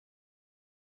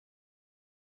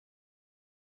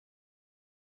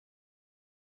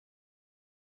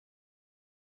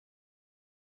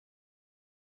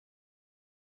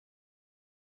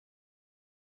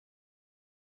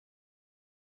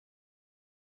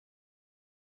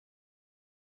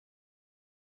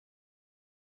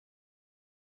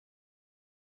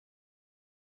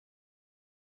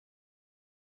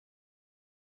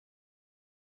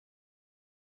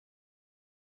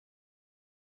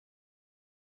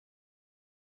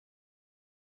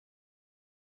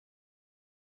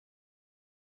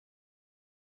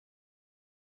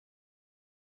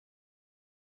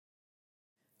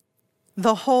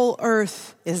The whole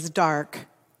earth is dark.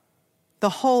 The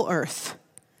whole earth.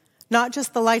 Not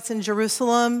just the lights in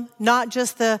Jerusalem, not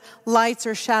just the lights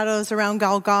or shadows around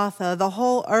Golgotha. The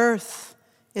whole earth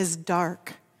is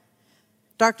dark.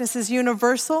 Darkness is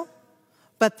universal,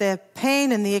 but the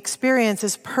pain and the experience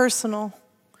is personal.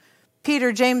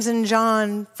 Peter, James, and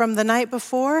John from the night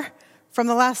before, from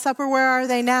the Last Supper, where are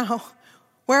they now?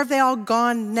 Where have they all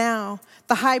gone now?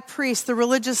 The high priest, the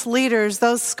religious leaders,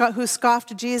 those who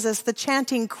scoffed Jesus, the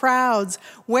chanting crowds,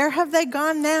 where have they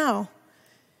gone now?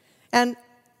 And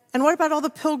what about all the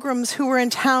pilgrims who were in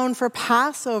town for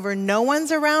Passover? No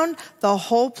one's around? The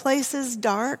whole place is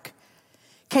dark?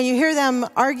 Can you hear them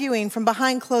arguing from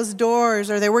behind closed doors,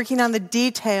 or they're working on the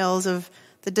details of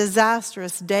the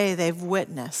disastrous day they've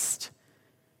witnessed?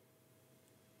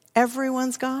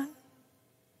 Everyone's gone?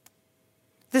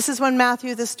 This is when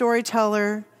Matthew, the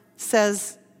storyteller,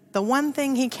 says the one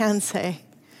thing he can say.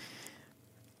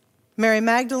 Mary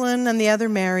Magdalene and the other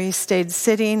Mary stayed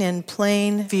sitting in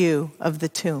plain view of the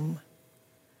tomb.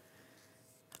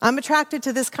 I'm attracted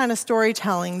to this kind of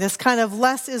storytelling, this kind of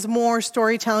less is more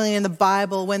storytelling in the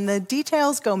Bible when the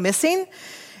details go missing,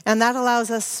 and that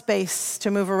allows us space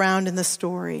to move around in the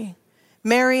story.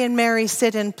 Mary and Mary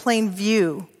sit in plain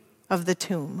view of the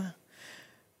tomb.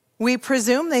 We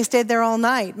presume they stayed there all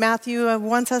night. Matthew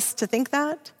wants us to think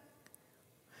that.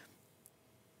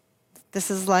 This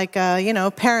is like,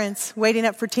 parents waiting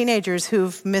up for teenagers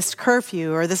who've missed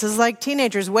curfew, or this is like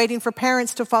teenagers waiting for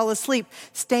parents to fall asleep,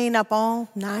 staying up all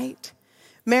night.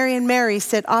 Mary and Mary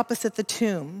sit opposite the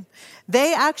tomb.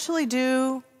 They actually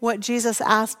do what Jesus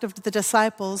asked of the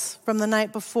disciples from the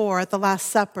night before at the Last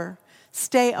Supper.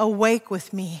 Stay awake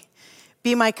with me.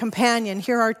 Be my companion.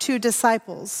 Here are two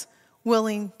disciples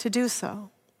willing to do so.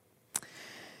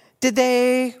 Did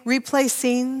they replay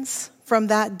scenes from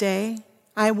that day?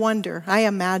 I wonder, I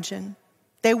imagine.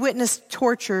 They witnessed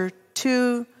torture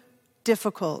too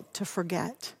difficult to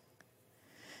forget.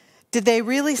 Did they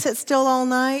really sit still all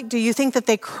night? Do you think that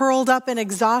they curled up in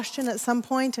exhaustion at some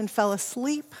point and fell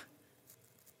asleep?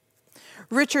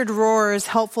 Richard Rohr is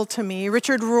helpful to me.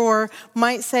 Richard Rohr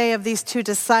might say of these two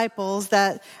disciples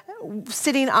that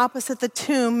sitting opposite the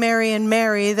tomb, Mary and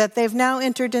Mary, that they've now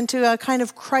entered into a kind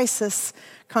of crisis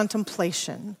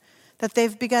contemplation, that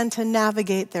they've begun to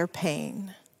navigate their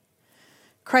pain.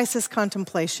 Crisis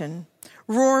contemplation.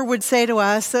 Rohr would say to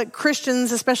us that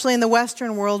Christians, especially in the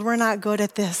Western world, we're not good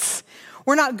at this.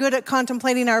 We're not good at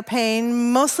contemplating our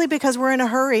pain, mostly because we're in a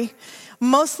hurry,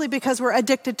 mostly because we're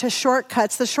addicted to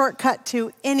shortcuts, the shortcut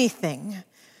to anything.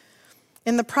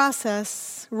 In the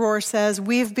process, Rohr says,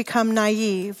 we've become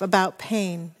naive about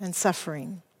pain and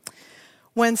suffering.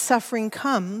 When suffering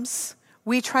comes,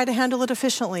 we try to handle it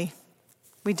efficiently.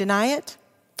 We deny it,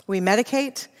 we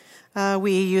medicate,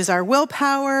 we use our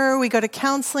willpower, we go to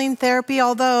counseling, therapy.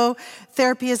 Although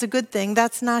therapy is a good thing,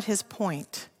 that's not his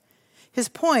point. His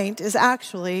point is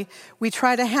actually we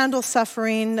try to handle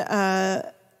suffering, and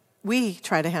we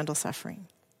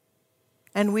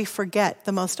forget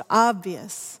the most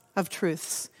obvious of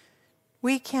truths.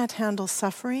 We can't handle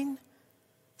suffering.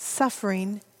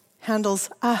 Suffering handles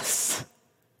us.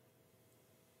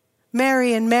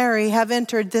 Mary and Mary have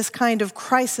entered this kind of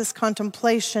crisis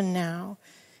contemplation now.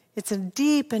 It's a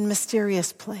deep and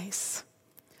mysterious place.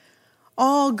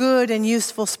 All good and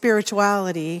useful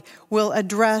spirituality will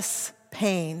address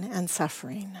pain and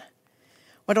suffering.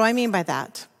 What do I mean by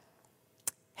that?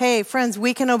 Hey, friends,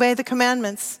 we can obey the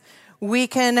commandments. We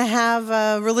can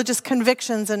have religious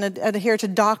convictions and adhere to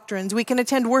doctrines. We can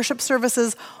attend worship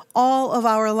services all of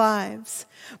our lives.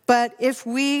 But if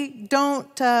we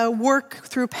don't work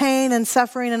through pain and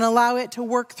suffering and allow it to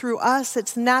work through us,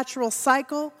 its natural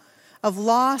cycle of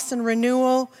loss and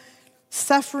renewal,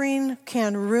 suffering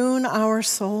can ruin our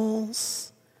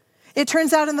souls. It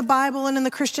turns out in the Bible and in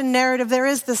the Christian narrative, there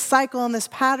is this cycle and this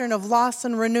pattern of loss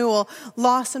and renewal,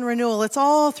 loss and renewal. It's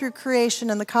all through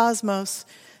creation and the cosmos.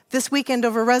 This weekend,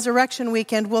 over Resurrection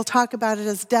Weekend, we'll talk about it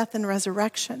as death and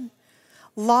resurrection.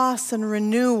 Loss and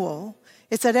renewal.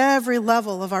 It's at every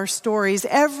level of our stories.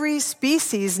 Every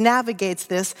species navigates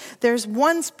this. There's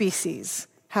one species,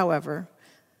 however,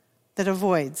 that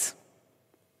avoids.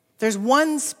 There's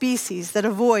one species that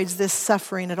avoids this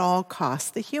suffering at all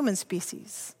costs, the human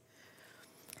species.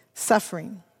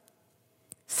 Suffering.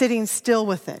 Sitting still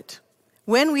with it.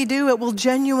 When we do, it will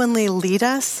genuinely lead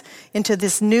us into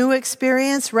this new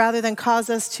experience rather than cause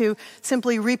us to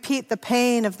simply repeat the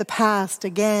pain of the past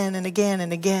again and again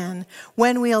and again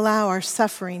when we allow our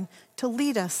suffering to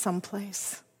lead us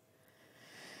someplace.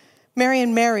 Mary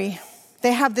and Mary,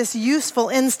 they have this useful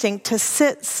instinct to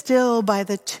sit still by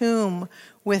the tomb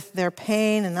with their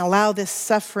pain and allow this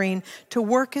suffering to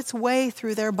work its way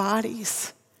through their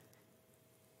bodies.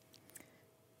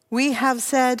 We have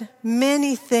said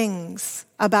many things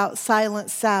about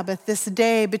Silent Sabbath, this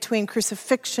day between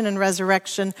crucifixion and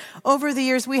resurrection. Over the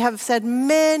years, we have said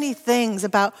many things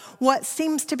about what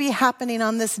seems to be happening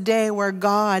on this day where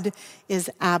God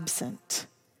is absent,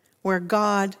 where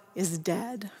God is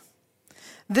dead.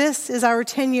 This is our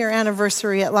 10-year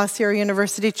anniversary at La Sierra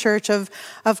University Church of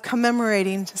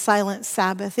commemorating Silent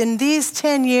Sabbath. In these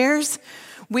 10 years,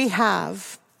 we've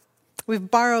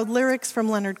borrowed lyrics from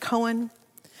Leonard Cohen.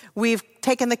 We've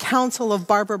taken the counsel of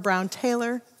Barbara Brown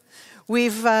Taylor.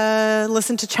 We've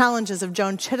listened to challenges of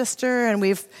Joan Chittister, and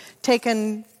we've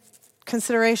taken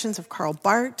considerations of Karl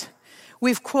Barth.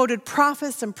 We've quoted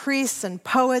prophets and priests and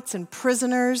poets and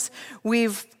prisoners.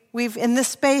 We've in this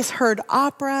space heard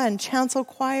opera and chancel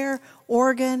choir,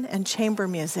 organ and chamber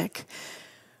music.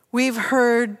 We've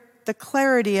heard the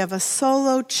clarity of a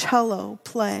solo cello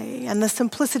play and the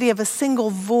simplicity of a single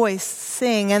voice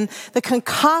sing and the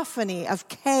cacophony of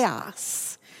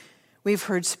chaos. We've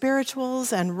heard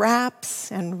spirituals and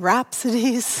raps and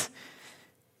rhapsodies.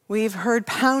 We've heard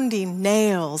pounding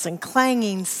nails and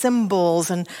clanging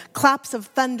cymbals and claps of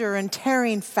thunder and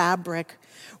tearing fabric.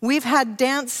 We've had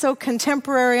dance so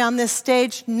contemporary on this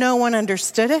stage, no one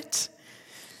understood it.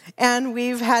 And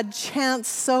we've had chants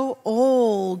so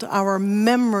old, our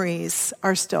memories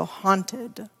are still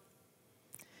haunted.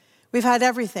 We've had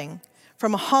everything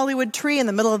from a Hollywood tree in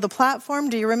the middle of the platform,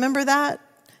 do you remember that?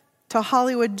 To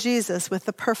Hollywood Jesus with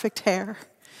the perfect hair.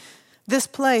 This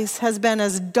place has been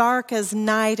as dark as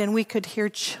night, and we could hear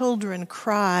children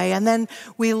cry. And then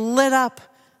we lit up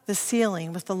the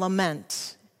ceiling with the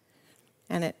lament,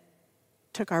 and it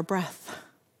took our breath.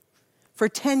 For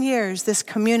 10 years, this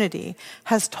community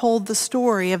has told the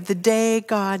story of the day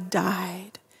God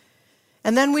died.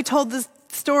 And then we told the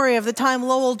story of the time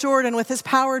Lowell Jordan with his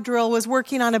power drill was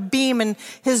working on a beam and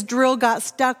his drill got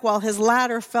stuck while his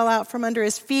ladder fell out from under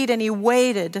his feet and he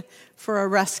waited for a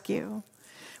rescue.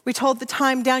 We told the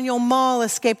time Daniel Mall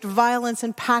escaped violence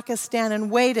in Pakistan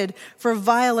and waited for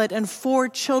Violet and 4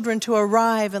 children to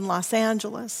arrive in Los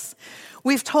Angeles.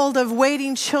 We've told of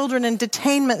waiting children in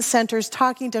detainment centers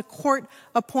talking to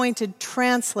court-appointed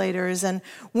translators and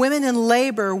women in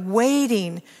labor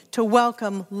waiting to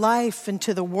welcome life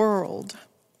into the world.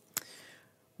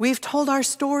 We've told our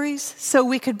stories so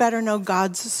we could better know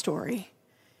God's story.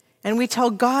 And we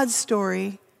tell God's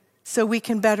story so we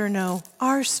can better know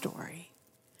our story.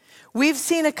 We've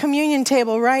seen a communion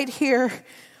table right here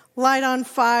light on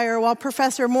fire while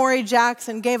Professor Maury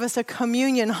Jackson gave us a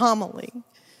communion homily.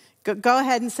 Go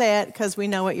ahead and say it because we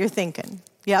know what you're thinking.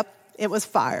 Yep, it was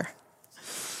fire.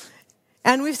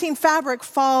 And we've seen fabric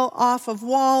fall off of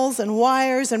walls and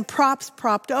wires and props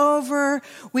propped over.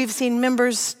 We've seen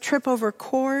members trip over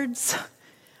cords.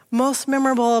 Most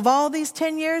memorable of all these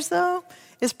 10 years, though,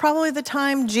 is probably the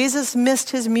time Jesus missed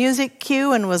his music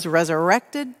cue and was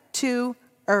resurrected too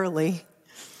early.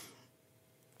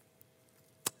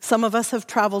 Some of us have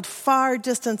traveled far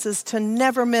distances to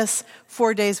never miss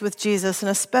 4 days with Jesus, and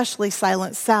especially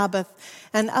Silent Sabbath.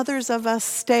 And others of us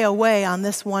stay away on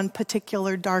this one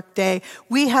particular dark day.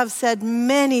 We have said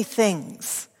many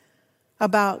things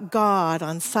about God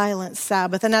on Silent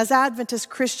Sabbath. And as Adventist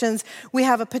Christians, we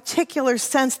have a particular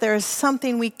sense there is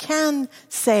something we can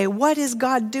say. What is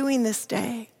God doing this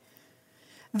day?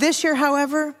 This year,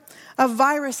 however, a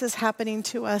virus is happening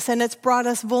to us, and it's brought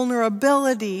us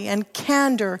vulnerability and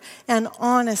candor and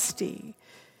honesty.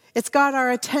 It's got our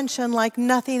attention like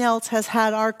nothing else has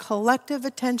had our collective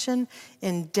attention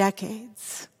in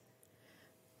decades.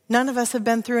 None of us have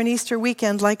been through an Easter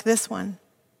weekend like this one.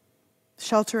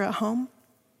 Shelter at home?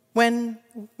 When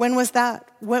was that?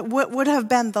 What would have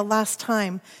been the last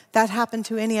time that happened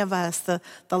to any of us? The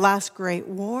last Great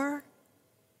War?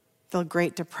 The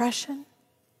Great Depression?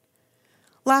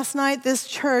 Last night, this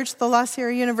church, the La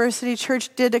Sierra University Church,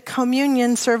 did a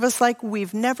communion service like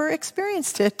we've never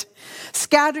experienced it.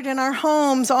 Scattered in our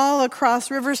homes all across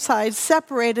Riverside,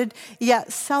 separated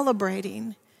yet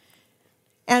celebrating.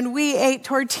 And we ate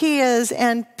tortillas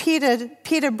and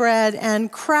pita bread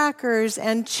and crackers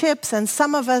and chips, and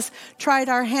some of us tried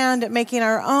our hand at making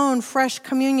our own fresh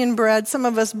communion bread. Some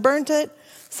of us burnt it,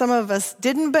 some of us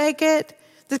didn't bake it.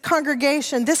 This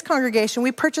congregation,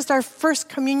 we purchased our first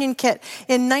communion kit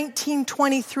in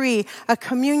 1923, a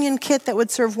communion kit that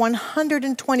would serve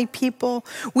 120 people.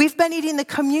 We've been eating the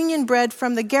communion bread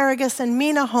from the Garrigus and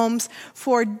Mina homes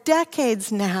for decades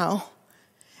now.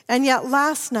 And yet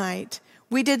last night,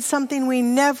 we did something we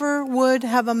never would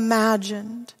have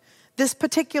imagined. This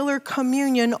particular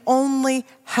communion only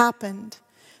happened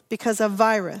because a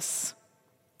virus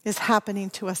is happening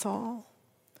to us all.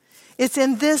 It's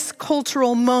in this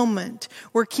cultural moment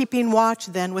we're keeping watch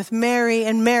then with Mary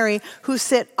and Mary, who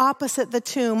sit opposite the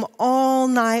tomb all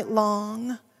night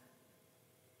long.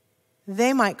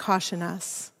 They might caution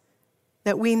us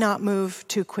that we not move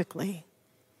too quickly,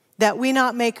 that we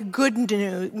not make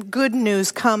good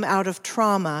news come out of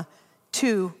trauma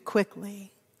too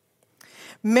quickly.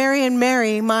 Mary and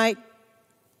Mary might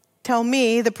tell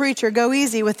me, the preacher, go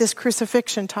easy with this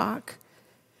crucifixion talk.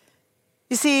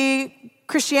 You see,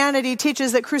 Christianity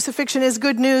teaches that crucifixion is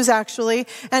good news, actually.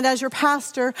 And as your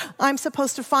pastor, I'm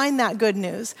supposed to find that good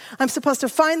news. I'm supposed to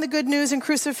find the good news in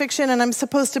crucifixion, and I'm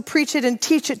supposed to preach it and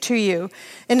teach it to you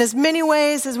in as many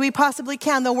ways as we possibly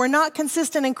can. Though we're not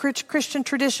consistent in Christian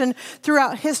tradition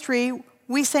throughout history,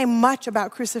 we say much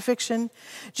about crucifixion.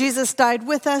 Jesus died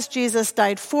with us. Jesus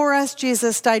died for us.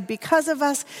 Jesus died because of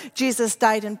us. Jesus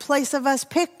died in place of us.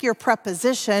 Pick your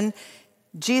preposition.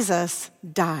 Jesus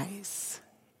dies.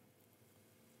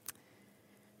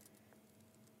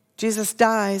 Jesus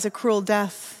dies a cruel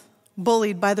death,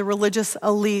 bullied by the religious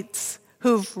elites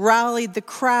who've rallied the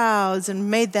crowds and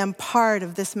made them part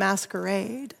of this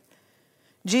masquerade.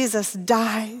 Jesus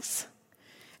dies.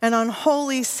 And on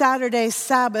Holy Saturday,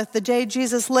 Sabbath, the day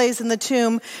Jesus lays in the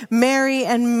tomb, Mary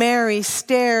and Mary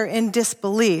stare in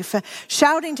disbelief,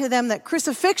 shouting to them that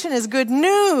crucifixion is good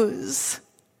news.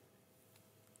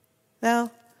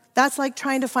 Well, that's like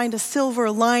trying to find a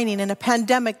silver lining in a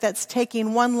pandemic that's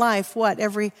taking one life,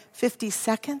 every 50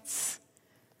 seconds?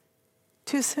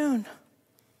 Too soon.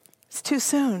 It's too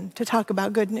soon to talk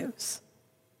about good news.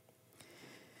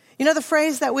 You know the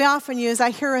phrase that we often use,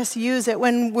 I hear us use it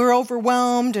when we're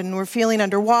overwhelmed and we're feeling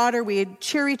underwater, we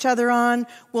cheer each other on.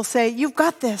 We'll say, you've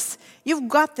got this. You've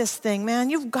got this thing, man.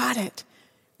 You've got it.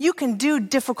 You can do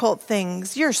difficult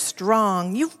things. You're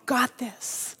strong. You've got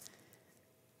this.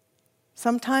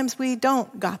 Sometimes we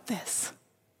don't got this.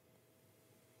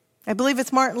 I believe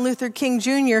it's Martin Luther King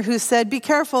Jr. who said, be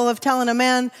careful of telling a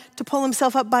man to pull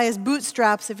himself up by his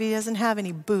bootstraps if he doesn't have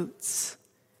any boots.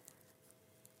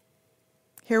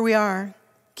 Here we are,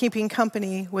 keeping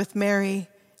company with Mary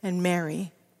and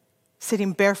Mary,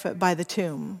 sitting barefoot by the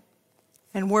tomb,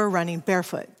 and we're running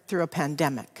barefoot through a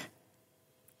pandemic.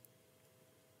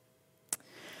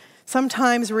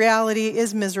 Sometimes reality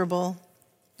is miserable,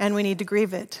 and we need to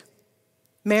grieve it.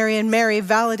 Mary and Mary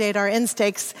validate our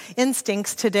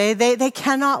instincts today. They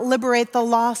cannot liberate the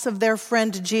loss of their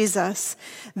friend Jesus.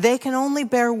 They can only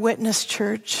bear witness,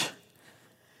 church.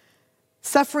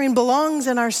 Suffering belongs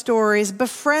in our stories.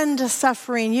 Befriend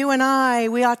suffering. You and I,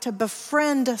 we ought to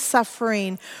befriend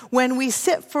suffering. When we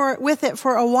sit with it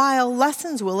for a while,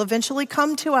 lessons will eventually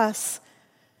come to us.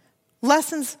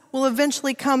 Lessons will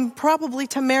eventually come probably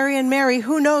to Mary and Mary.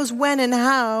 Who knows when and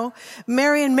how?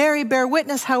 Mary and Mary bear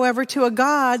witness, however, to a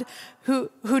God who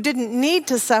didn't need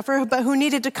to suffer, but who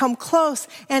needed to come close.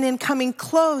 And in coming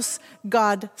close,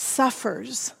 God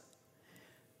suffers.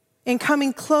 In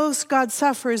coming close, God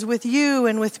suffers with you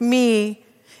and with me.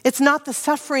 It's not the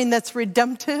suffering that's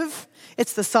redemptive.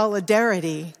 It's the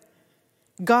solidarity.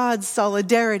 God's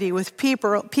solidarity with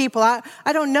people. I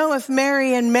don't know if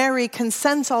Mary and Mary can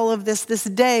sense all of this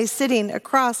day sitting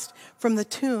across from the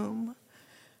tomb.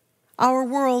 Our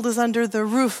world is under the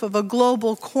roof of a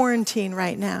global quarantine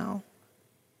right now.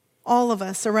 All of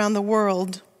us around the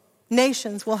world,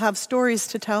 nations will have stories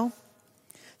to tell.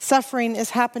 Suffering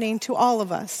is happening to all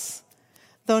of us,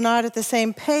 though not at the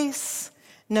same pace,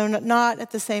 no, not at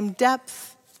the same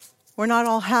depth. We're not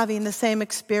all having the same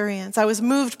experience. I was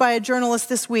moved by a journalist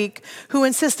this week who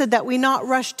insisted that we not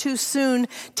rush too soon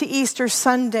to Easter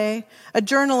Sunday. A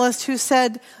journalist who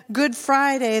said Good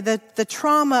Friday, that the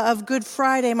trauma of Good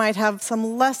Friday might have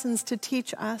some lessons to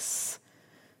teach us.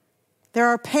 There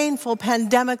are painful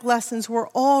pandemic lessons we're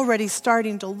already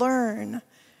starting to learn.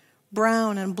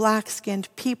 Brown and black-skinned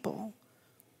people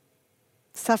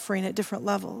suffering at different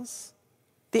levels.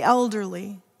 The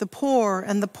elderly, the poor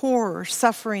and the poorer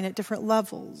suffering at different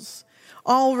levels.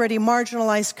 Already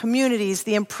marginalized communities,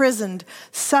 the imprisoned,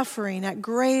 suffering at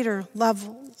greater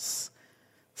levels.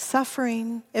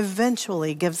 Suffering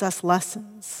eventually gives us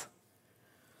lessons.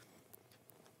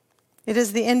 It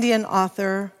is the Indian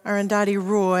author, Arundhati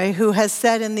Roy, who has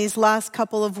said in these last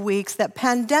couple of weeks that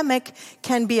pandemic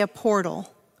can be a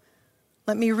portal.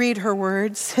 Let me read her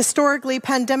words. Historically,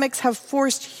 pandemics have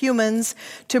forced humans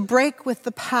to break with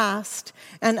the past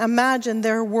and imagine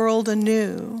their world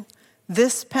anew.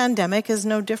 This pandemic is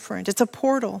no different. It's a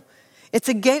portal. It's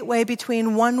a gateway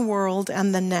between one world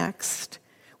and the next.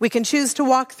 We can choose to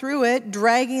walk through it,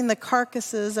 dragging the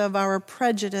carcasses of our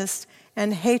prejudice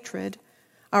and hatred,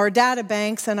 our data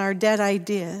banks and our dead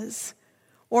ideas.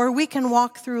 Or we can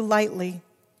walk through lightly,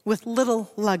 with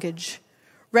little luggage,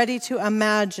 ready to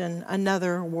imagine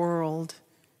another world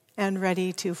and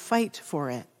ready to fight for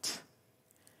it.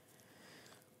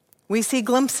 We see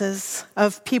glimpses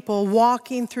of people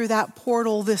walking through that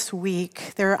portal this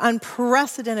week. There are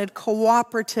unprecedented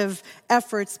cooperative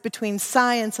efforts between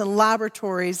science and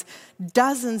laboratories,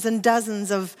 dozens and dozens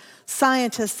of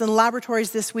scientists and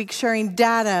laboratories this week sharing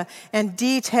data and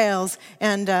details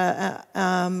and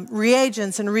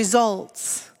reagents and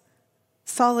results.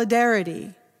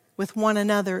 Solidarity with one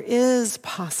another is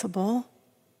possible.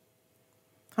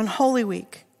 On Holy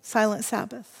Week, Silent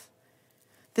Sabbath,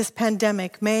 this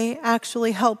pandemic may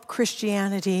actually help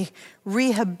Christianity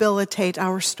rehabilitate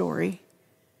our story.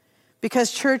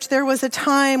 Because, church, there was a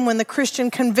time when the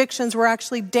Christian convictions were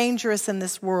actually dangerous in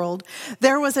this world.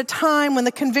 There was a time when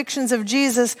the convictions of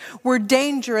Jesus were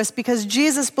dangerous because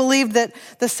Jesus believed that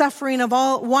the suffering of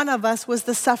one of us was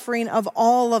the suffering of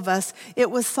all of us.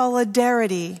 It was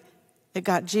solidarity that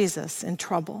got Jesus in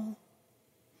trouble.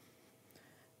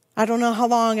 I don't know how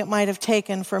long it might have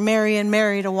taken for Mary and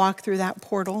Mary to walk through that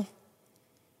portal.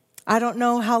 I don't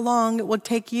know how long it will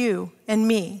take you and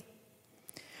me.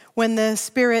 When the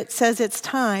Spirit says it's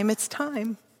time, it's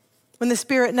time. When the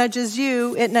Spirit nudges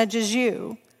you, it nudges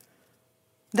you.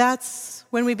 That's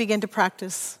when we begin to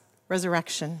practice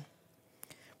resurrection.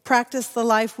 Practice the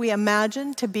life we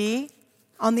imagine to be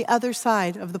on the other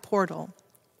side of the portal.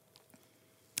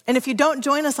 And if you don't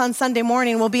join us on Sunday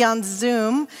morning, we'll be on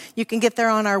Zoom. You can get there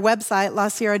on our website,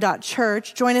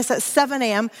 lasierra.church. Join us at 7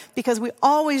 a.m. because we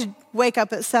always wake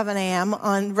up at 7 a.m.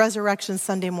 on Resurrection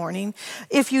Sunday morning.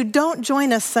 If you don't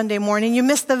join us Sunday morning, you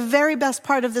miss the very best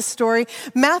part of the story.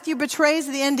 Matthew betrays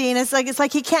the ending. It's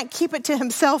like he can't keep it to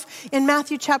himself. In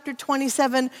Matthew chapter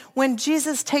 27, when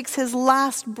Jesus takes his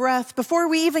last breath, before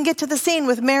we even get to the scene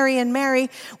with Mary and Mary,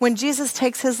 when Jesus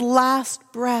takes his last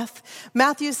breath,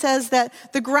 Matthew says that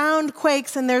the ground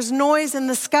quakes and there's noise in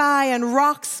the sky and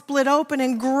rocks split open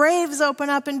and graves open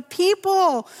up and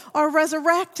people are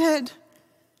resurrected.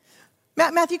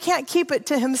 Matthew can't keep it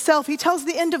to himself. He tells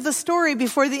the end of the story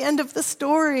before the end of the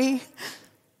story.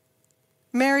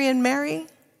 Mary and Mary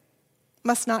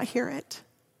must not hear it.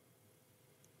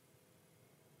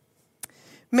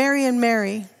 Mary and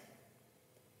Mary,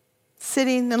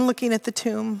 sitting and looking at the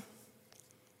tomb.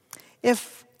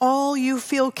 If all you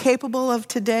feel capable of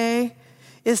today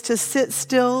is to sit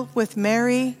still with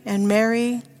Mary and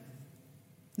Mary,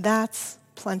 that's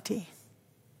plenty.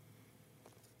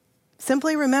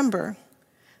 Simply remember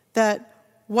that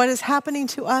what is happening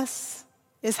to us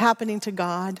is happening to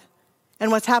God.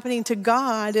 And what's happening to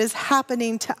God is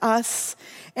happening to us.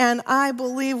 And I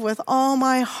believe with all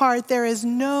my heart there is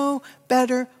no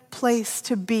better place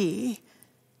to be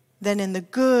than in the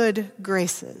good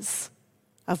graces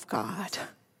of God.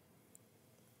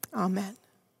 Amen.